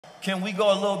Can we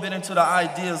go a little bit into the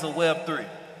ideas of Web3?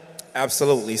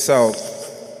 Absolutely. So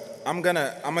I'm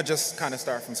gonna just kind of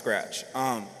start from scratch.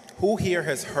 Who here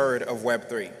has heard of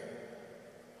Web3?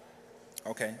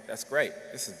 Okay, that's great.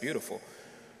 This is beautiful.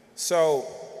 So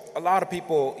a lot of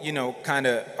people, kind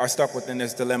of are stuck within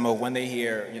this dilemma when they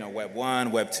hear, Web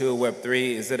 1, Web 2, Web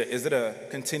 3. Is it a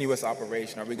continuous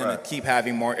operation? Are we going to keep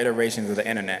having more iterations of the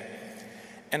internet?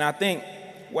 And I think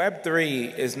Web 3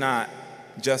 is not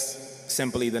just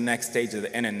simply the next stage of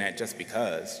the internet just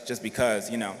because,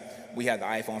 we had the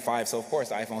iPhone 5, so of course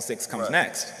the iPhone 6 comes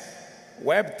next.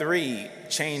 Web 3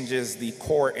 changes the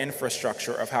core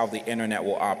infrastructure of how the internet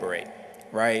will operate,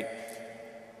 right?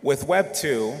 With Web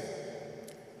 2,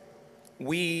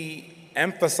 we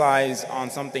emphasize on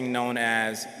something known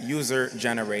as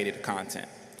user-generated content.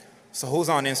 So who's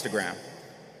on Instagram?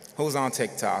 Who's on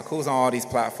TikTok? Who's on all these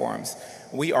platforms?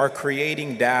 We are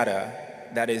creating data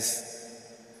that is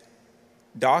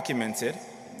documented,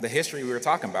 the history we were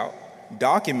talking about,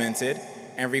 documented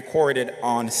and recorded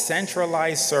on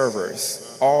centralized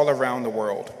servers all around the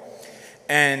world.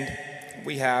 And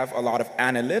we have a lot of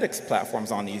analytics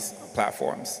platforms on these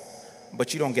platforms.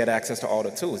 But you don't get access to all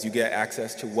the tools. You get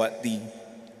access to what the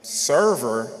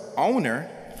server owner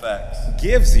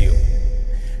gives you,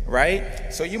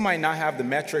 right? So you might not have the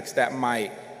metrics that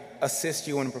might assist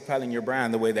you in propelling your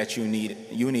brand the way that you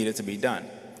need it to be done.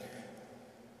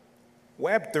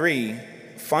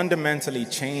 Web3 fundamentally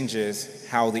changes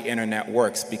how the internet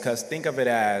works, because think of it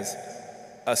as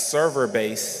a server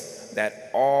base that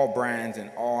all brands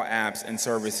and all apps and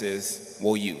services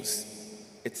will use.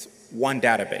 It's one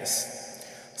database.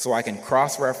 So I can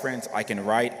cross-reference, I can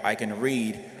write, I can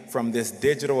read from this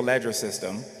digital ledger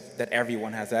system that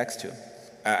everyone has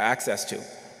access to.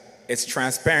 It's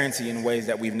transparency in ways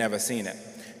that we've never seen it.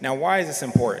 Now, why is this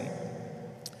important?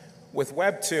 With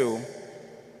Web 2,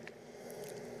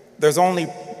 there's only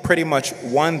pretty much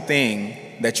one thing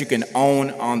that you can own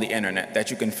on the internet,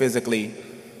 that you can physically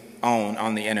own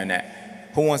on the internet.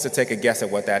 Who wants to take a guess at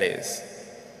what that is?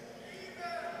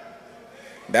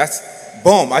 That's,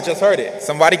 boom, I just heard it.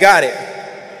 Somebody got it.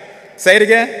 Say it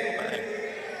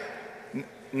again.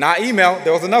 Not email,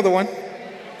 there was another one.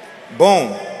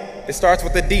 Boom. It starts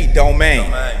with a D,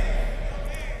 domain.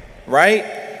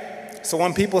 Right? So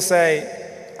when people say,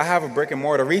 I have a brick and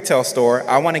mortar retail store,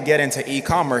 I want to get into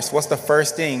e-commerce, what's the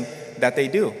first thing that they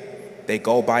do? They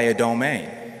go buy a domain.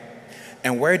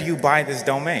 And where do you buy this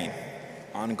domain?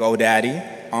 On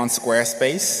GoDaddy, on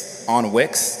Squarespace, on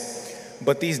Wix.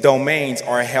 But these domains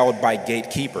are held by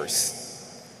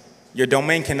gatekeepers. Your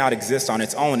domain cannot exist on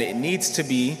its own. It needs to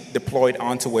be deployed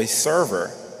onto a server.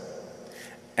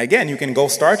 Again, you can go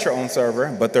start your own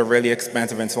server, but they're really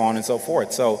expensive and so on and so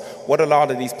forth. So what a lot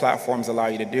of these platforms allow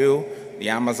you to do, the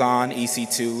Amazon,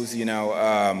 EC2s,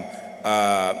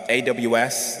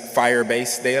 AWS,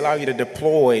 Firebase, they allow you to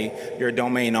deploy your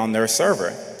domain on their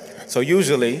server. So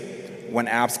usually, when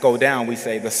apps go down, we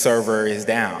say the server is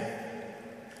down.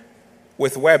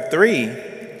 With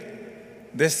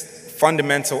Web3, this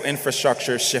fundamental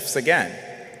infrastructure shifts again.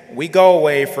 We go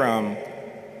away from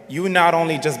you not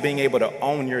only just being able to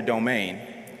own your domain,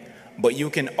 but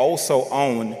you can also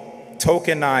own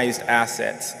tokenized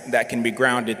assets that can be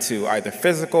grounded to either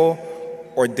physical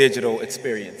or digital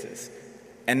experiences.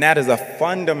 And that is a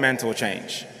fundamental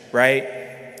change,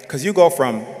 right? Because you go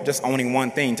from just owning one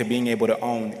thing to being able to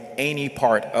own any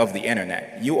part of the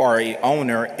internet. You are an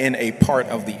owner in a part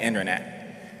of the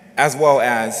internet, as well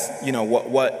as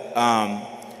what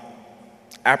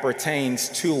appertains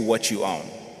to what you own,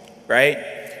 right?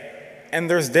 And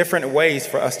there's different ways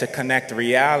for us to connect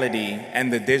reality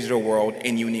and the digital world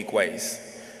in unique ways.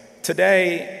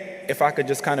 Today, if I could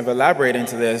just kind of elaborate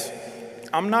into this,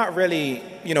 I'm not really,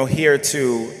 here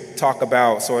to talk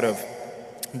about sort of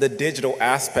the digital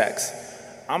aspects.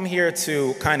 I'm here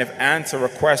to kind of answer a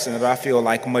question that I feel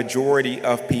like majority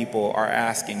of people are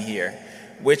asking here,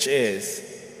 which is,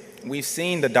 we've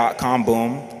seen the dot-com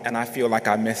boom, and I feel like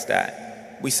I missed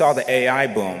that. We saw the AI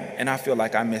boom, and I feel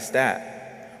like I missed that.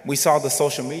 We saw the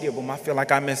social media boom. I feel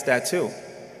like I missed that too.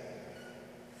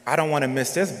 I don't want to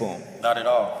miss this boom. Not at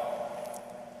all.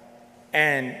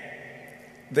 And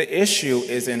the issue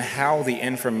is in how the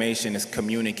information is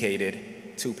communicated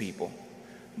to people.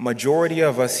 Majority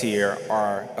of us here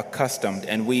are accustomed,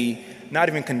 and we, not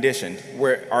even conditioned,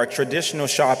 where our traditional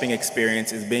shopping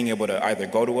experience is being able to either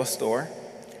go to a store,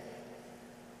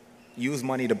 use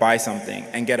money to buy something,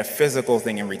 and get a physical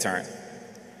thing in return.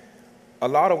 A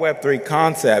lot of Web3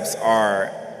 concepts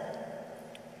are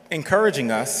encouraging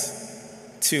us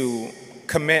to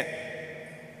commit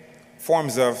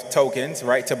forms of tokens,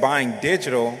 right, to buying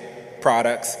digital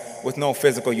products with no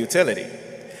physical utility.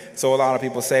 So a lot of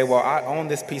people say, well, I own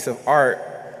this piece of art,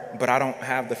 but I don't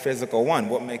have the physical one.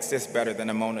 What makes this better than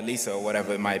a Mona Lisa or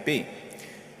whatever it might be?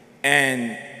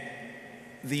 And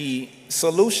the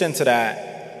solution to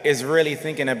that is really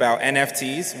thinking about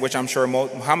NFTs, which I'm sure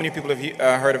how many people have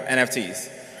heard of NFTs?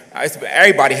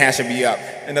 Everybody hand should be up.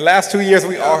 In the last 2 years,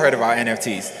 we all heard about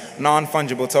NFTs,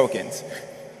 non-fungible tokens.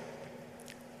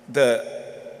 The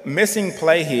missing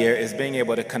play here is being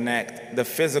able to connect the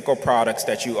physical products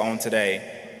that you own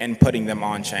today and putting them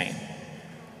on chain.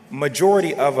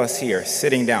 Majority of us here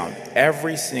sitting down,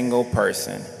 every single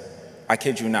person, I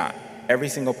kid you not, every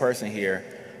single person here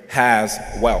has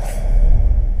wealth.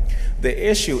 The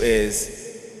issue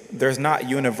is there's not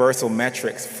universal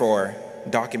metrics for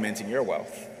documenting your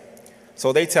wealth.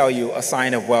 So they tell you a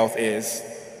sign of wealth is,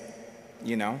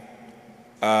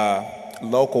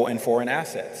 local and foreign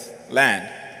assets, land.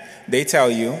 They tell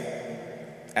you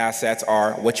assets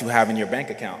are what you have in your bank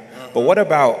account. But what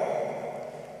about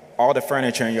all the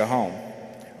furniture in your home?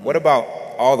 What about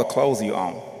all the clothes you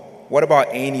own? What about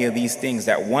any of these things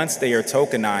that once they are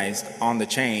tokenized on the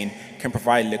chain can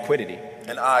provide liquidity?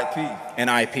 An IP. An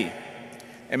IP.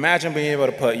 Imagine being able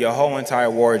to put your whole entire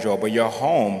wardrobe or your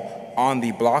home on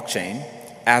the blockchain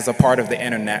as a part of the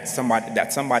internet,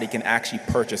 that somebody can actually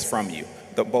purchase from you,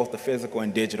 both the physical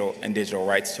and digital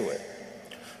rights to it.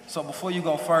 So before you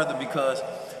go further, because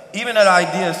even that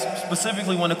idea,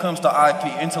 specifically when it comes to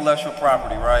IP, intellectual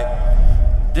property,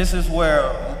 right? This is where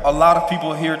a lot of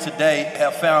people here today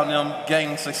have found them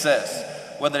gaining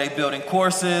success, whether they're building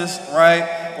courses,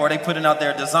 right? Or they putting out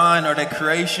their design or their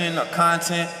creation or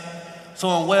content.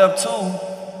 So in Web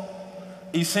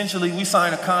 2, essentially we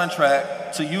sign a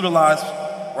contract to utilize,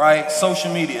 right,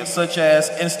 social media, such as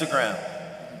Instagram.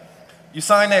 You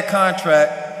sign that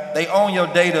contract, they own your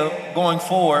data going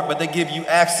forward, but they give you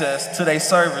access to their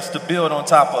servers to build on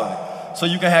top of it. So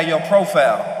you can have your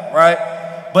profile, right?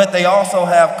 But they also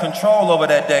have control over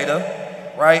that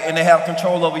data, right? And they have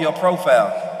control over your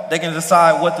profile. They can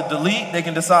decide what to delete. They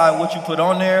can decide what you put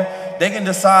on there. They can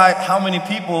decide how many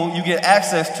people you get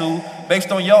access to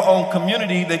based on your own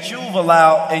community that you've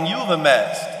allowed and you've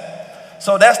amassed.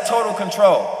 So that's total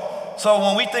control. So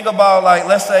when we think about, like,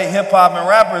 let's say hip hop and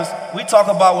rappers, we talk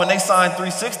about when they sign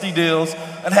 360 deals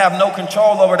and have no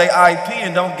control over their IP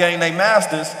and don't gain their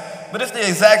masters. But it's the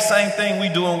exact same thing we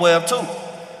do in Web 2.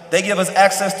 They give us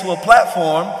access to a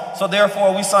platform, so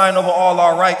therefore we sign over all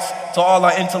our rights to all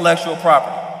our intellectual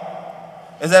property.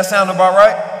 Does that sound about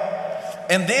right?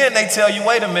 And then they tell you,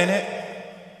 wait a minute,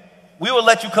 we will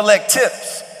let you collect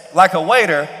tips like a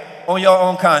waiter on your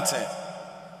own content.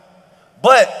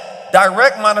 But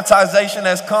direct monetization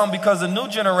has come because the new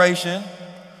generation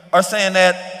are saying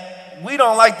that we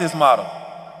don't like this model.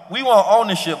 We want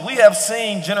ownership. We have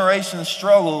seen generations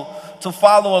struggle to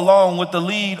follow along with the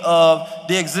lead of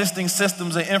the existing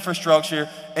systems and infrastructure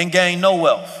and gain no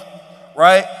wealth,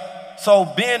 right? So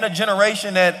being a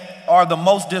generation that are the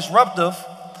most disruptive,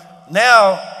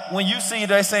 now when you see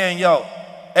they're saying, yo,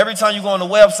 every time you go on the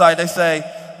website, they say,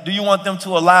 do you want them to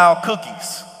allow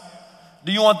cookies?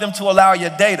 Do you want them to allow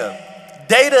your data?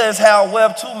 Data is how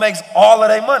Web 2 makes all of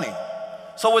their money.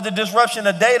 So with the disruption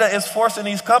of data, it's forcing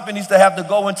these companies to have to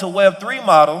go into Web 3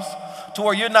 models to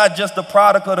where you're not just the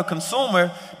product or the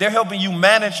consumer, they're helping you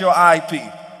manage your IP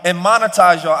and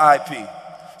monetize your IP.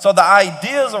 So the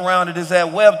ideas around it is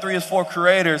that Web 3 is for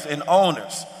creators and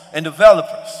owners and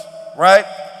developers, right?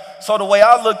 So the way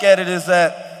I look at it is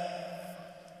that,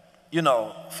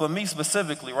 for me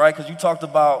specifically, right, because you talked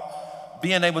about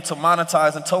being able to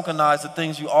monetize and tokenize the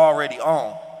things you already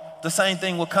own. The same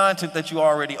thing with content that you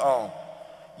already own.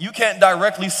 You can't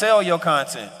directly sell your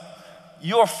content.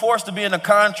 You're forced to be in a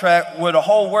contract where the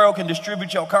whole world can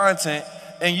distribute your content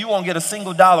and you won't get a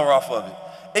single dollar off of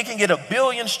it. It can get 1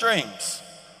 billion streams,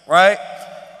 right?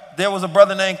 There was a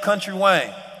brother named Country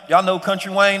Wayne. Y'all know who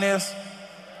Country Wayne is?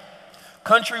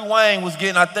 Country Wayne was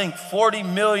getting, I think, 40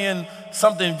 million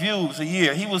something views a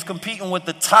year. He was competing with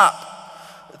the top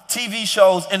TV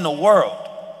shows in the world.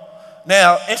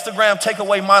 Now, Instagram take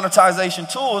away monetization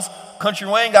tools. Country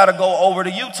Wayne got to go over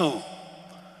to YouTube.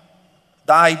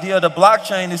 The idea of the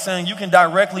blockchain is saying you can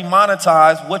directly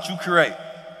monetize what you create,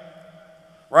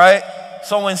 right?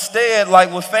 So instead,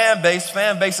 like with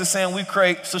Fanbase is saying we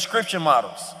create subscription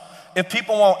models. If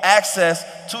people want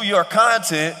access to your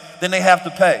content, then they have to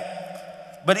pay.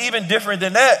 But even different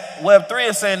than that, Web3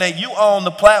 is saying that you own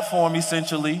the platform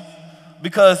essentially,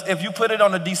 because if you put it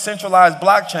on a decentralized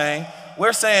blockchain,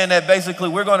 we're saying that basically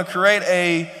we're going to create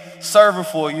a server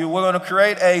for you. We're going to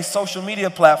create a social media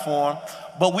platform,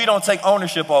 but we don't take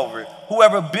ownership over it.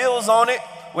 Whoever builds on it,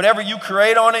 whatever you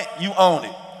create on it, you own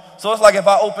it. So it's like if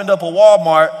I opened up a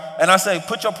Walmart and I say,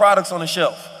 put your products on the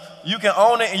shelf. You can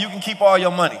own it and you can keep all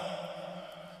your money.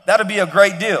 That'd be a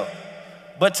great deal.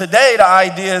 But today the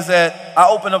idea is that I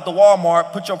open up the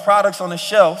Walmart, put your products on the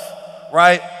shelf,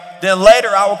 right? Then later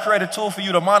I will create a tool for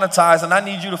you to monetize, and I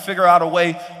need you to figure out a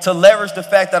way to leverage the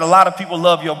fact that a lot of people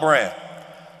love your brand.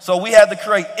 So we had to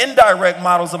create indirect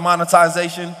models of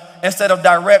monetization instead of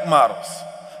direct models.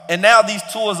 And now these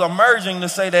tools are merging to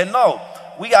say that no,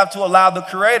 we got to allow the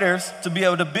creators to be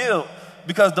able to build,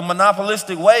 because the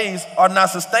monopolistic ways are not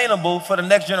sustainable for the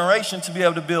next generation to be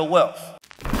able to build wealth.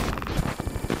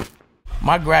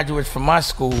 My graduates from my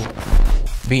school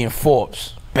being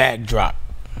Forbes, bag drop.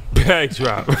 Bag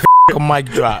drop. A mic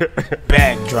drop,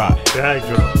 bag drop. Bag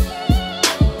drop.